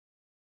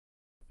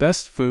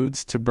Best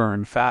foods to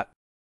burn fat.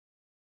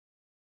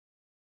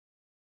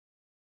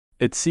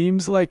 It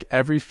seems like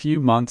every few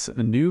months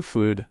a new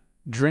food,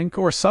 drink,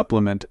 or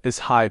supplement is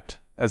hyped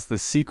as the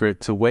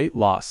secret to weight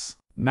loss.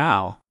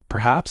 Now,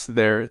 perhaps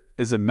there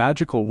is a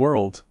magical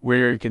world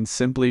where you can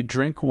simply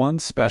drink one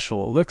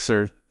special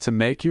elixir to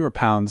make your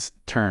pounds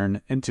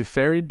turn into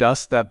fairy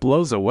dust that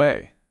blows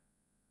away.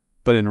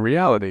 But in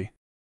reality,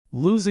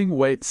 losing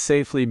weight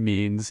safely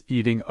means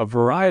eating a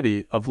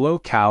variety of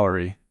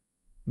low-calorie,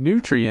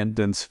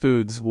 nutrient-dense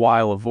foods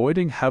while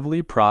avoiding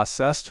heavily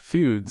processed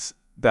foods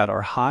that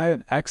are high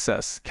in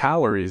excess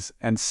calories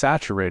and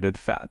saturated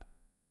fat.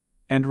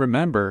 And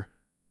remember,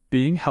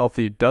 being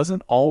healthy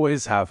doesn't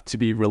always have to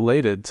be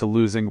related to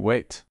losing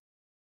weight.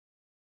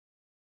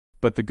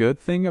 But the good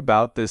thing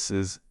about this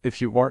is, if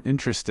you are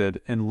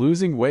interested in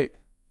losing weight,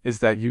 is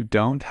that you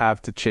don't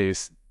have to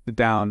chase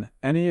down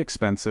any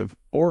expensive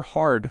or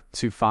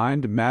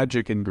hard-to-find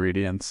magic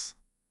ingredients.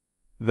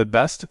 The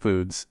best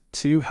foods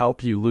to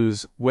help you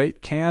lose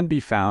weight can be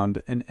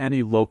found in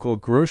any local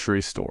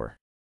grocery store.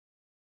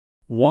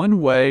 One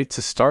way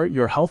to start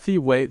your healthy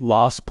weight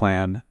loss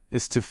plan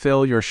is to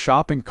fill your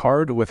shopping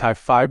cart with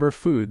high-fiber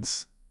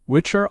foods,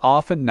 which are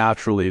often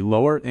naturally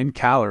lower in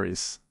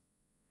calories.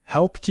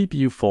 Help keep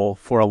you full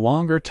for a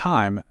longer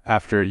time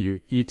after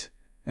you eat,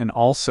 and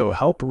also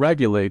help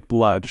regulate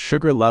blood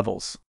sugar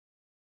levels.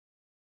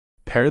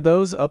 Pair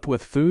those up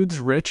with foods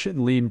rich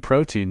in lean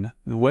protein,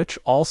 which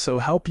also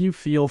help you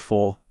feel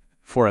full,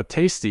 for a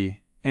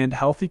tasty and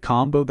healthy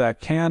combo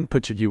that can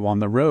put you on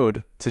the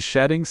road to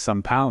shedding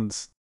some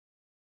pounds.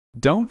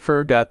 Don't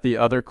forget the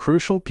other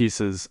crucial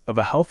pieces of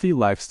a healthy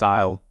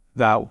lifestyle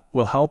that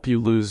will help you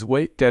lose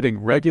weight: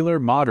 getting regular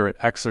moderate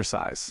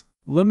exercise,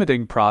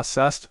 limiting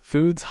processed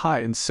foods high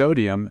in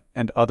sodium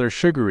and other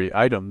sugary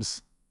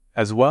items,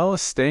 as well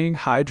as staying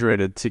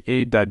hydrated to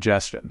aid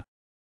digestion.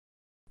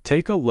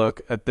 Take a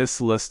look at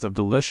this list of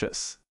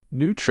delicious,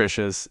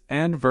 nutritious,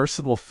 and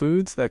versatile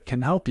foods that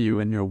can help you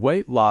in your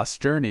weight loss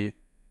journey,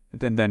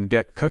 and then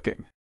get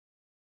cooking.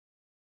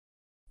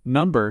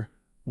 Number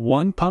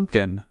 1.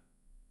 Pumpkin.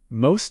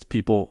 Most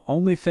people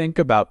only think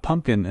about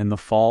pumpkin in the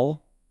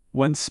fall,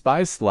 when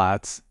spice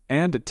lattes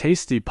and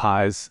tasty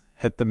pies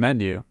hit the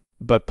menu,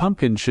 but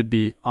pumpkin should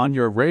be on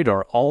your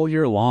radar all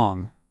year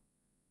long.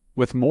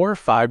 With more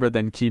fiber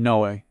than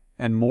quinoa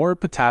and more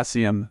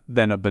potassium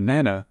than a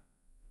banana,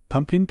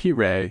 pumpkin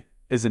puree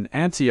is an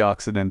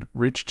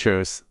antioxidant-rich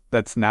choice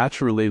that's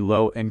naturally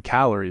low in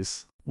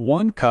calories.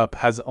 One cup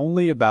has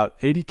only about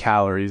 80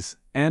 calories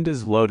and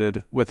is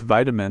loaded with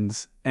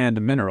vitamins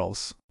and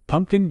minerals.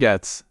 Pumpkin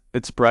gets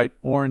its bright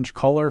orange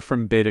color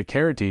from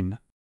beta-carotene,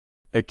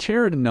 a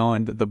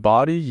carotenoid the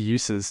body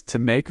uses to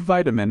make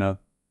vitamin A.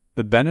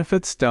 The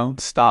benefits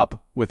don't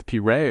stop with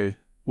puree,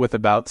 with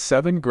about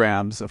 7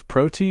 grams of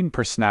protein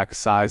per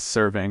snack-size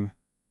serving.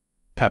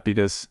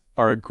 Pepitas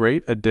are a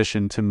great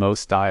addition to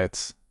most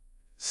diets.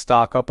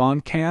 Stock up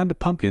on canned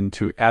pumpkin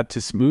to add to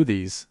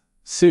smoothies,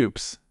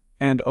 soups,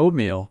 and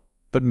oatmeal,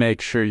 but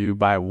make sure you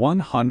buy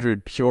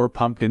 100% pure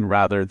pumpkin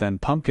rather than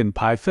pumpkin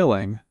pie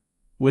filling,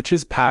 which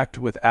is packed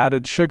with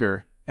added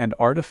sugar and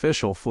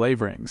artificial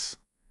flavorings.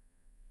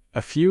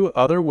 A few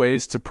other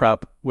ways to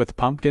prep with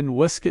pumpkin: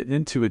 whisk it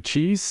into a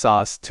cheese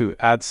sauce to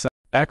add some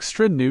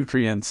extra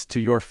nutrients to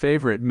your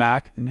favorite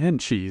mac and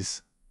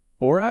cheese,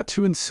 or add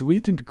to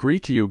unsweetened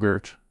Greek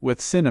yogurt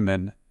with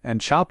cinnamon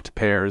and chopped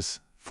pears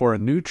for a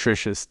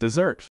nutritious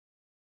dessert.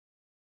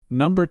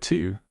 Number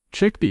 2.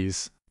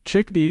 Chickpeas.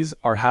 Chickpeas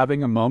are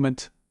having a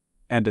moment,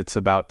 and it's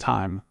about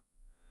time.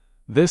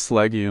 This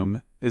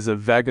legume is a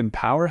vegan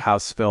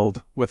powerhouse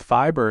filled with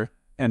fiber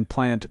and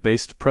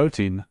plant-based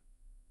protein,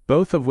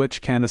 both of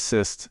which can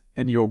assist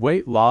in your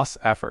weight loss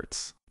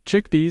efforts.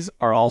 Chickpeas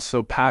are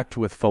also packed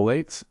with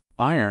folates,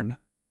 iron,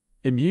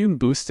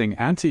 immune-boosting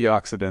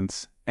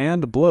antioxidants,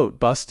 and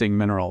bloat-busting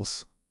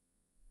minerals.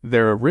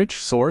 They're a rich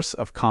source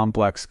of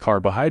complex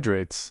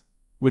carbohydrates,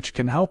 which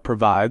can help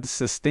provide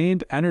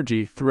sustained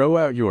energy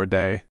throughout your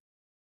day.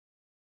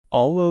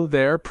 Although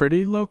they're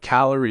pretty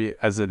low-calorie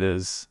as it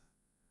is,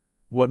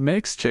 what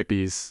makes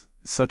chickpeas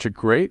such a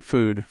great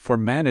food for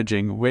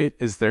managing weight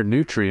is their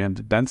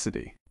nutrient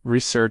density.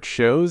 Research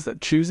shows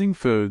that choosing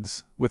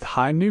foods with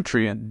high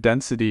nutrient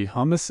density,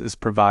 hummus is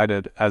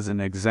provided as an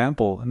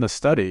example in the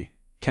study,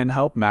 can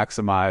help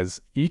maximize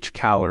each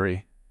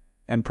calorie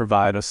and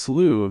provide a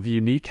slew of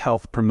unique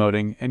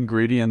health-promoting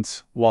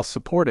ingredients while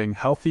supporting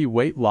healthy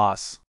weight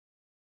loss.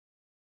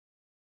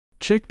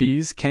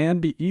 Chickpeas can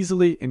be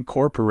easily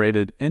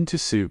incorporated into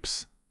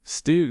soups,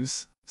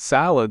 stews,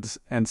 salads,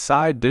 and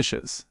side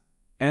dishes,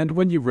 and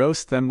when you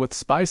roast them with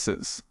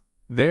spices,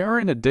 they are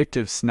an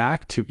addictive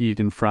snack to eat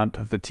in front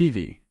of the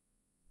TV.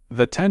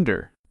 The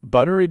tender,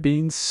 buttery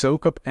beans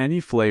soak up any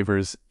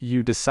flavors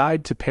you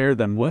decide to pair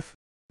them with.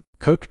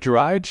 Cooked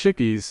dried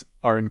chickpeas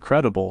are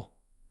incredible,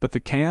 but the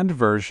canned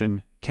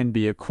version can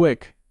be a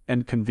quick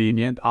and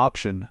convenient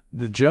option.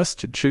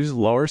 Just choose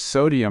lower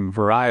sodium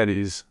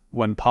varieties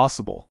when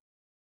possible.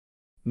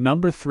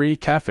 Number 3.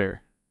 Kefir.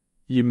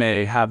 You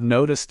may have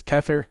noticed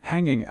kefir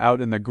hanging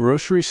out in the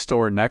grocery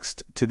store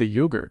next to the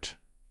yogurt,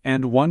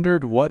 and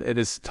wondered what it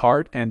is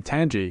tart and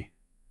tangy.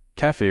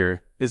 Kefir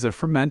is a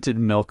fermented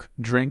milk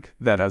drink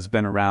that has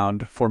been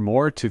around for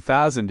more than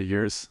 2,000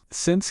 years.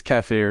 Since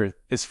kefir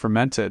is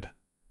fermented,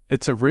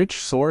 it's a rich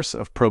source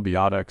of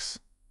probiotics,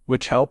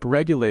 which help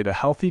regulate a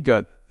healthy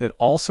gut. It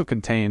also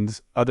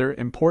contains other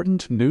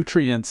important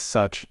nutrients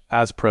such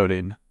as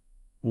protein.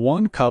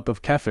 1 cup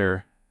of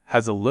kefir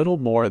has a little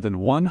more than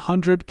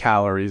 100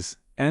 calories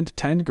and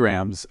 10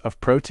 grams of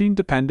protein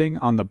depending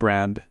on the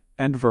brand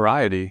and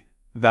variety.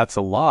 That's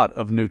a lot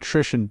of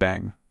nutrition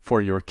bang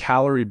for your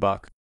calorie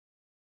buck.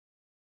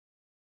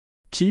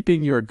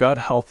 Keeping your gut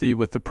healthy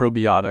with the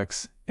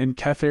probiotics in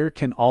kefir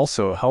can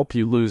also help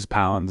you lose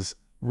pounds.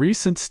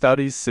 Recent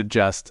studies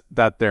suggest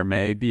that there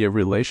may be a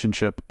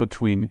relationship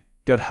between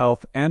gut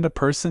health and a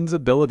person's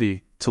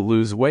ability to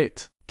lose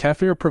weight.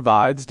 Kefir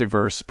provides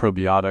diverse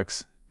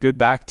probiotics, good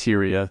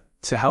bacteria,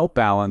 to help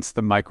balance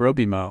the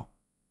microbiome,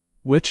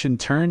 which in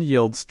turn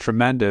yields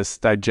tremendous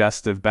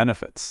digestive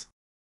benefits.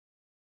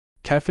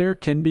 Kefir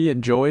can be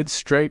enjoyed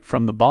straight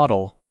from the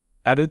bottle,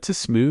 added to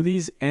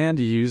smoothies and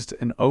used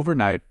in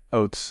overnight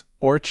oats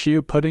or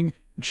chia pudding.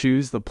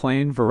 Choose the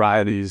plain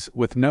varieties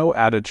with no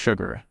added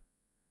sugar.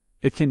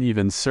 It can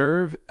even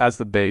serve as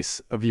the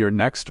base of your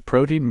next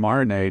protein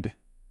marinade.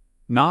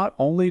 Not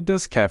only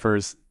does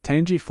kefir's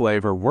tangy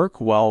flavor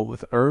work well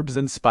with herbs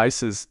and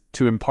spices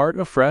to impart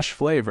a fresh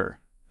flavor,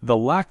 the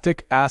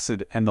lactic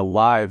acid and the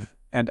live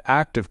and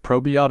active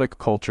probiotic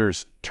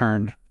cultures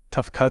turn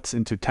tough cuts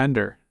into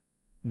tender,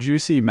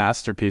 juicy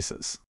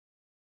masterpieces.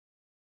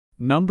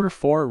 Number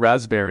 4.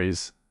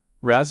 Raspberries.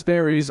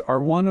 Raspberries are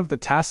one of the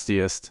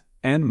tastiest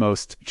and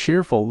most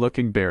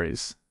cheerful-looking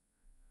berries.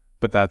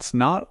 But that's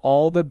not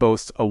all. They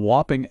boast a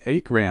whopping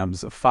 8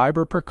 grams of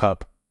fiber per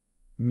cup,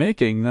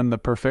 making them the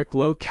perfect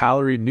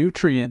low-calorie,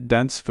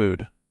 nutrient-dense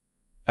food.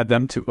 Add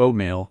them to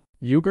oatmeal,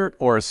 yogurt,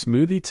 or a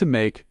smoothie to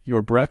make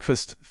your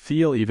breakfast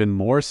feel even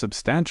more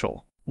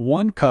substantial.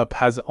 1 cup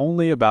has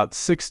only about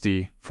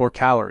 64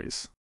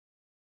 calories.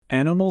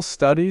 Animal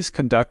studies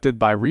conducted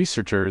by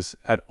researchers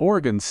at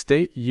Oregon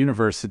State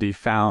University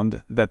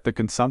found that the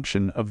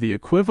consumption of the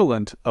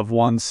equivalent of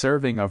 1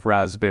 serving of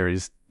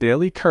raspberries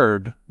daily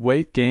curbed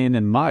weight gain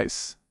in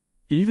mice,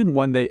 even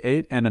when they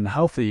ate an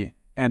unhealthy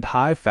and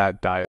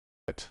high-fat diet.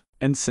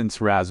 And since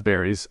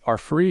raspberries are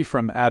free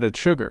from added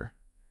sugar,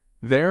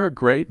 they're a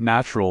great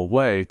natural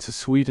way to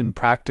sweeten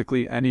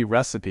practically any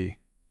recipe,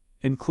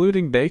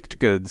 including baked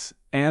goods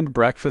and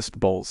breakfast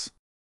bowls.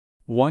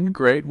 One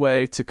great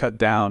way to cut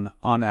down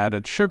on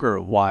added sugar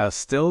while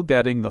still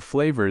getting the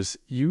flavors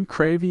you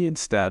crave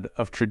instead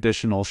of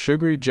traditional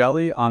sugary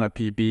jelly on a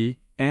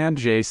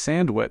PB&J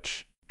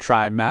sandwich.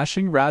 Try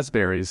mashing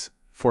raspberries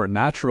for a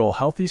natural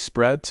healthy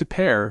spread to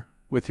pair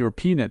with your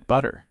peanut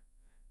butter.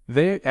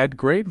 They add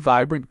great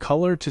vibrant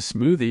color to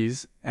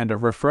smoothies and a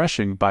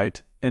refreshing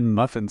bite in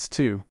muffins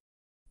too.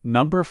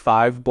 Number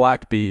 5.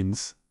 Black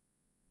beans.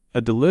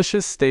 A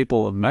delicious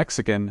staple of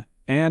Mexican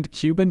and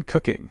Cuban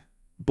cooking.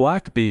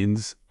 Black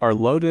beans are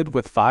loaded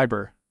with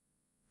fiber,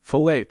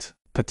 folate,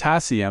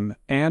 potassium,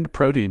 and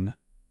protein,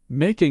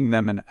 making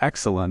them an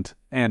excellent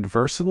and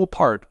versatile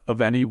part of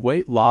any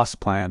weight loss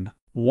plan.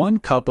 1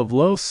 cup of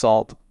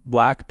low-salt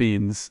black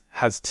beans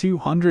has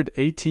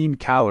 218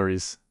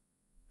 calories,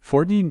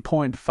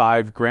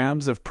 14.5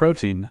 grams of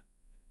protein,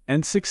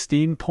 and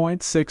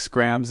 16.6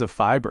 grams of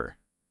fiber.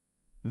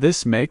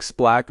 This makes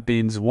black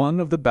beans one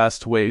of the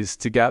best ways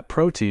to get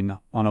protein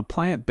on a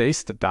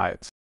plant-based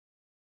diet.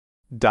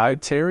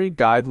 Dietary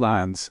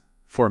guidelines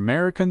for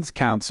Americans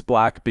counts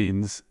black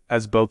beans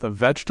as both a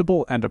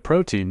vegetable and a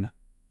protein.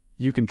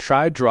 You can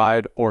try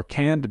dried or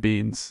canned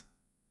beans,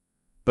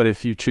 but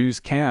if you choose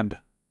canned,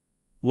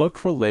 look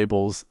for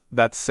labels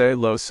that say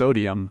low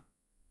sodium,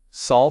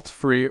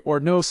 salt-free or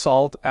no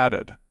salt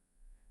added,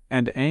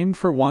 and aim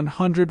for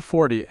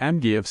 140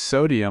 mg of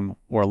sodium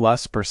or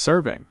less per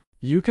serving.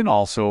 You can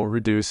also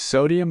reduce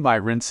sodium by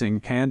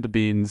rinsing canned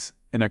beans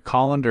in a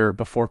colander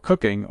before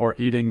cooking or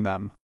eating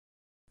them.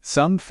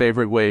 Some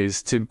favorite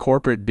ways to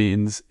incorporate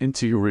beans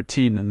into your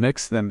routine: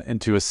 mix them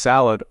into a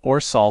salad or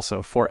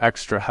salsa for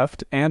extra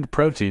heft and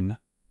protein,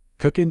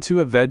 cook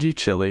into a veggie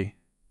chili,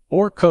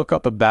 or cook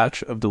up a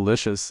batch of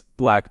delicious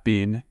black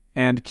bean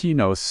and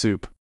quinoa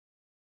soup.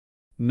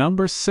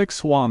 Number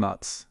 6.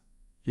 Walnuts.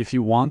 If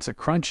you want a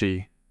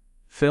crunchy,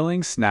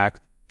 filling snack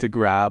to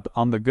grab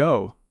on the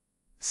go,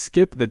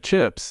 skip the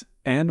chips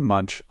and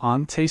munch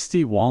on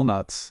tasty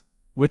walnuts,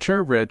 which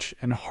are rich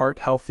in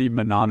heart-healthy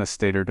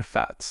monounsaturated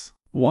fats.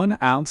 1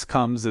 ounce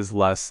comes as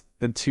less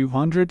than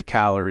 200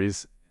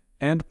 calories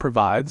and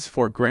provides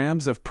 4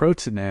 grams of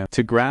protein and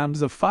 2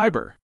 grams of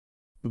fiber.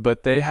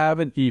 But they have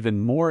an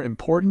even more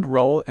important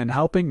role in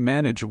helping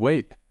manage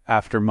weight.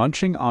 After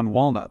munching on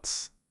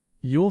walnuts,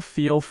 you'll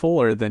feel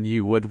fuller than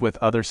you would with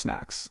other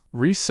snacks.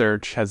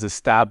 Research has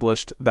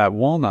established that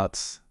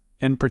walnuts,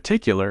 in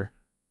particular,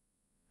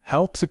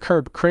 help to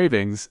curb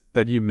cravings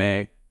that you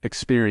may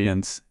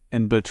experience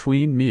in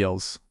between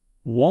meals.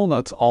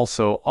 Walnuts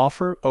also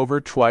offer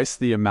over twice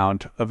the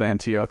amount of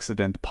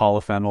antioxidant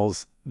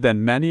polyphenols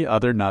than many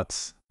other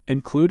nuts,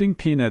 including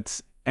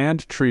peanuts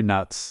and tree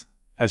nuts,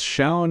 as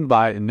shown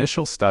by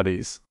initial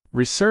studies.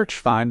 Research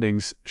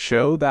findings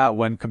show that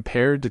when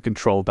compared to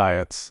control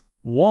diets,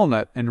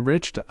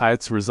 walnut-enriched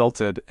diets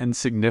resulted in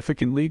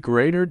significantly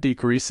greater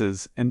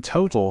decreases in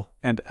total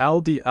and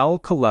LDL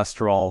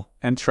cholesterol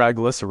and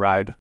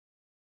triglyceride.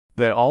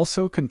 They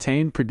also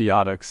contain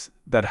prebiotics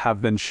that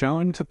have been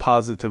shown to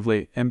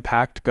positively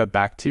impact gut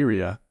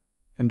bacteria.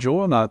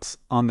 Enjoy nuts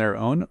on their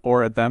own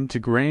or add them to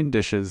grain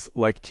dishes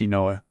like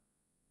quinoa,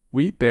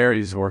 wheat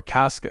berries, or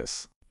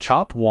couscous.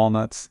 Chopped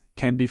walnuts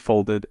can be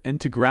folded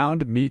into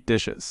ground meat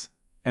dishes,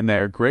 and they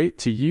are great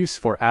to use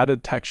for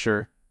added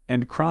texture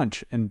and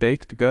crunch in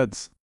baked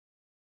goods.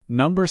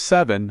 Number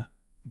 7.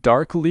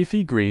 Dark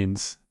leafy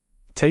greens.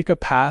 Take a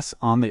pass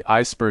on the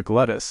iceberg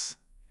lettuce,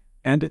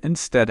 and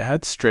instead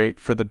head straight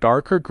for the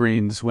darker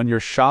greens when you're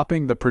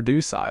shopping the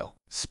produce aisle.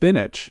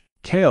 Spinach,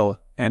 kale,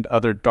 and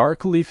other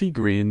dark leafy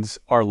greens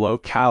are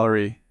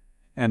low-calorie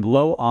and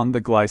low on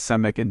the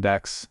glycemic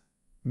index,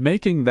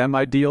 making them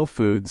ideal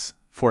foods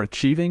for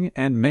achieving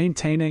and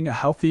maintaining a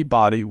healthy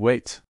body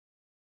weight.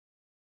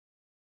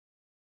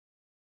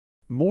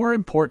 More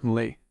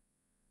importantly,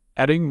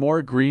 adding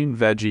more green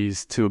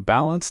veggies to a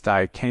balanced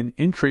diet can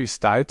increase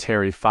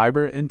dietary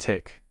fiber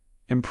intake,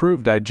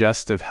 improve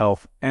digestive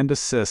health, and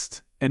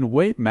assist in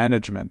weight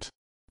management.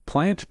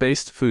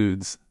 Plant-based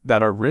foods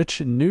that are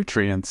rich in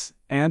nutrients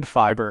and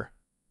fiber,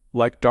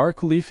 like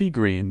dark leafy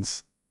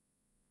greens,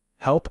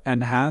 help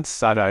enhance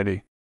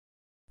satiety.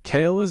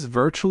 Kale is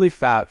virtually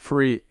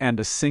fat-free, and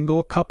a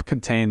single cup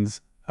contains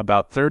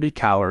about 30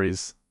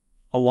 calories,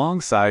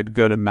 alongside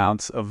good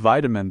amounts of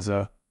vitamins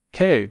A,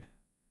 K,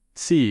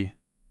 C,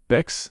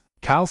 B6,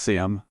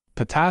 calcium,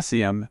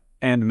 potassium,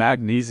 and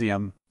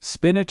magnesium.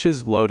 Spinach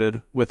is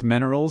loaded with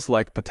minerals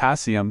like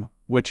potassium,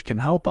 which can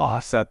help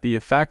offset the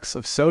effects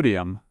of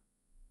sodium.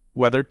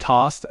 Whether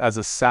tossed as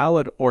a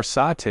salad or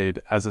sautéed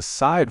as a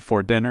side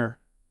for dinner,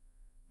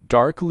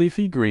 dark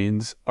leafy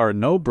greens are a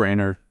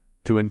no-brainer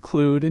to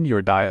include in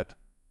your diet.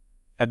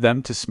 Add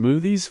them to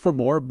smoothies for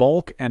more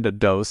bulk and a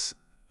dose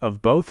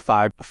of both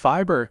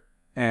fiber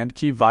and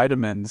key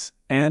vitamins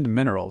and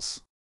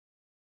minerals.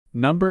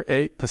 Number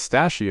 8.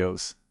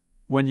 Pistachios.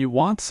 When you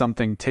want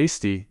something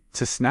tasty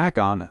to snack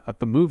on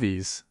at the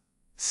movies,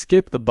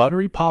 skip the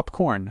buttery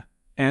popcorn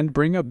and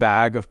bring a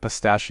bag of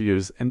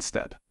pistachios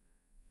instead.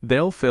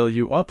 They'll fill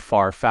you up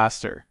far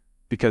faster,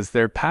 because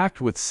they're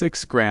packed with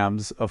 6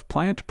 grams of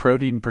plant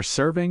protein per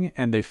serving,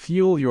 and they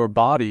fuel your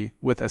body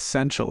with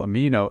essential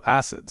amino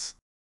acids.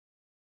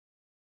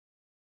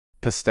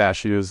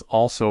 Pistachios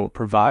also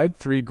provide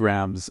 3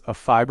 grams of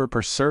fiber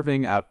per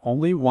serving at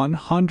only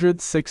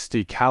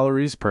 160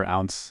 calories per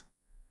ounce.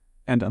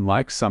 And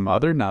unlike some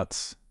other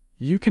nuts,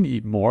 you can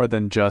eat more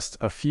than just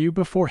a few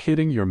before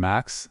hitting your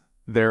max.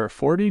 There are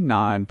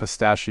 49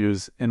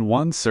 pistachios in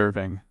one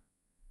serving,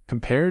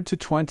 compared to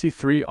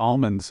 23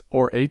 almonds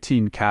or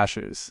 18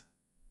 cashews,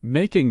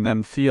 making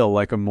them feel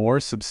like a more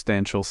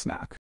substantial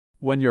snack.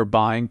 When you're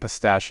buying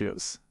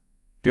pistachios,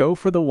 go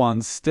for the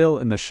ones still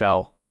in the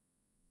shell.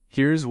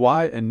 Here's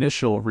why.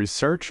 Initial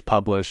research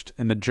published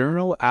in the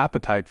journal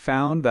Appetite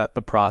found that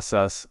the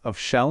process of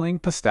shelling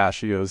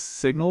pistachios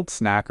signaled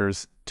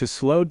snackers to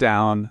slow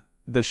down.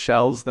 The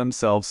shells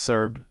themselves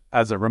served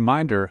as a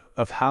reminder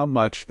of how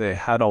much they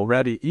had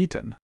already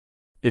eaten.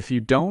 If you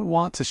don't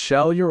want to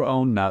shell your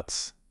own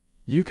nuts,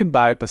 you can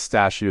buy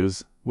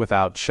pistachios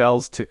without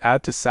shells to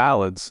add to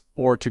salads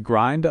or to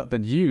grind up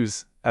and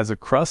use as a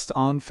crust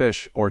on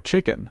fish or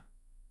chicken.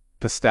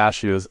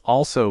 Pistachios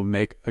also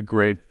make a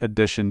great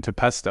addition to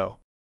pesto.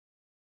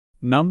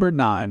 Number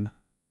 9.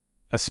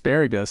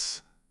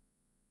 Asparagus.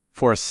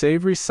 For a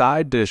savory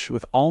side dish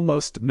with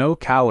almost no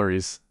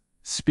calories,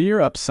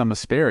 spear up some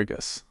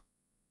asparagus.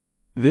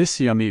 This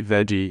yummy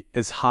veggie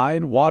is high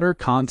in water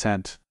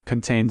content,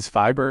 contains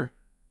fiber,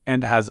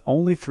 and has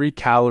only 3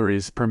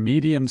 calories per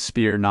medium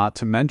spear. Not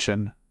to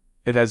mention,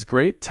 it has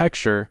great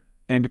texture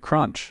and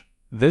crunch.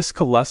 This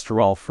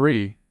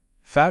cholesterol-free,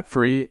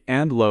 fat-free,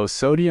 and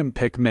low-sodium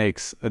pick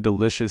makes a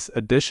delicious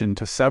addition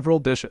to several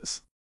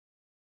dishes.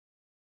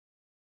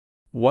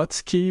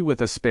 What's key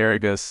with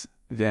asparagus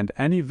and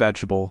any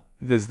vegetable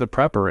is the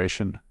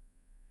preparation.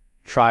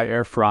 Try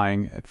air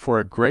frying it for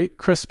a great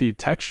crispy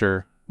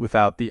texture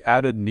without the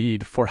added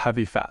need for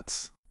heavy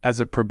fats. As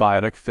a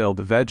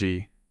probiotic-filled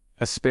veggie,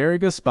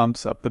 asparagus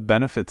bumps up the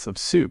benefits of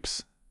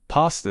soups,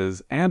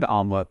 pastas, and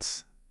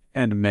omelets,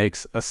 and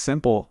makes a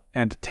simple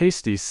and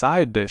tasty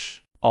side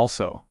dish.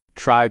 Also,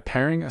 try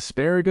pairing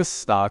asparagus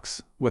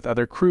stalks with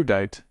other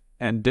crudite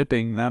and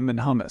dipping them in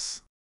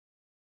hummus.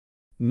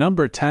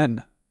 Number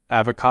 10.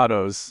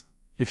 Avocados.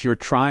 If you're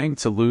trying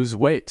to lose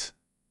weight,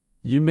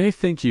 you may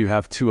think you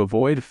have to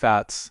avoid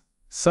fats,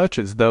 such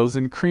as those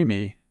in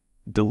creamy,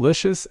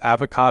 delicious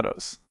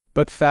avocados.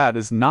 But fat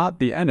is not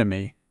the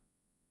enemy.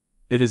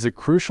 It is a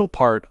crucial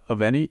part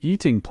of any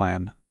eating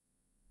plan.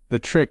 The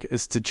trick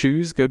is to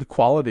choose good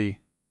quality,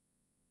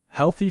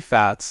 healthy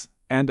fats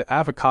and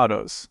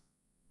avocados,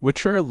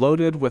 which are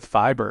loaded with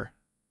fiber,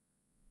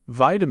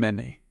 vitamin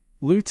E,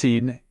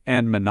 lutein,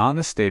 and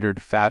monounsaturated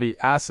fatty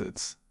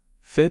acids,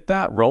 fit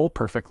that role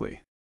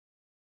perfectly.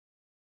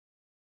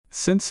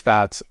 Since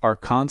fats are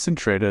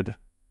concentrated,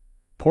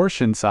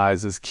 portion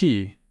size is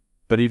key,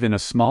 but even a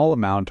small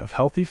amount of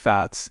healthy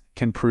fats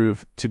can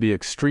prove to be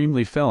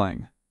extremely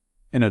filling.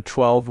 In a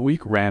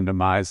 12-week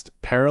randomized,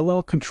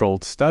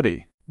 parallel-controlled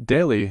study,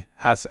 daily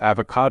has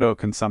avocado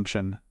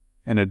consumption,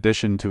 in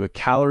addition to a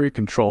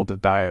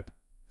calorie-controlled diet,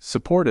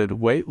 supported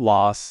weight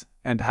loss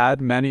and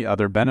had many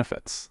other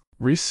benefits.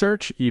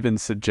 Research even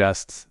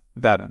suggests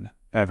that an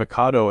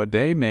avocado a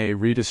day may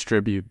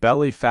redistribute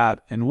belly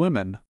fat in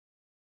women.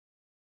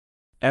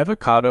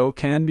 Avocado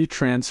can be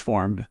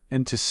transformed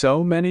into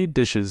so many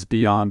dishes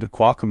beyond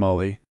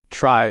guacamole.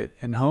 Try it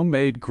in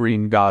homemade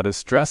green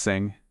goddess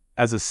dressing,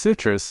 as a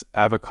citrus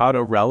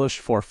avocado relish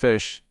for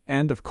fish,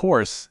 and of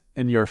course,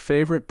 in your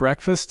favorite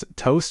breakfast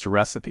toast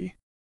recipe.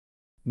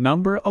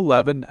 Number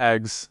 11.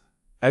 Eggs.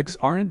 Eggs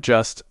aren't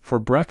just for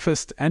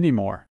breakfast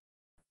anymore.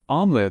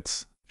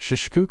 Omelets,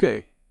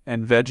 shishkuke,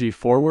 and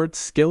veggie-forward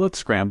skillet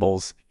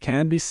scrambles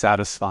can be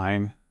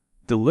satisfying,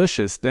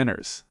 delicious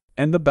dinners.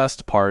 And the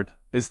best part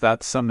is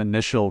that some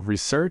initial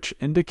research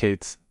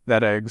indicates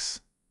that eggs,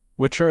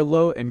 which are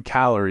low in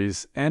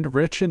calories and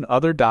rich in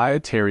other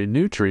dietary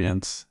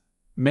nutrients,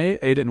 may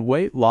aid in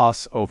weight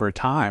loss over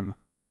time.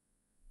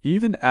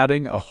 Even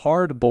adding a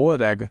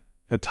hard-boiled egg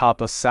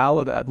atop a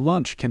salad at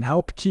lunch can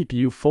help keep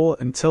you full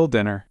until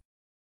dinner.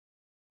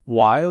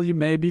 While you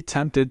may be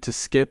tempted to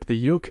skip the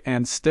yolk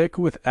and stick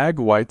with egg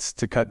whites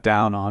to cut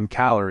down on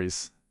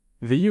calories,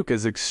 the yolk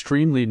is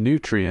extremely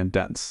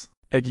nutrient-dense.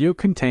 Egg yolk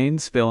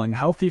contains filling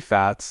healthy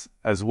fats,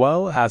 as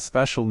well as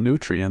special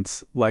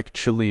nutrients like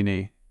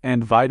choline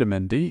and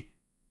vitamin D.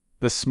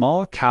 The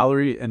small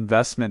calorie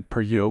investment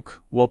per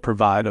yolk will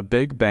provide a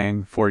big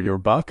bang for your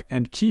buck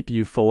and keep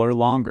you fuller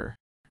longer.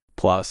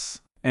 Plus,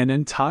 an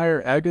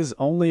entire egg is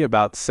only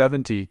about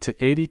 70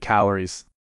 to 80 calories,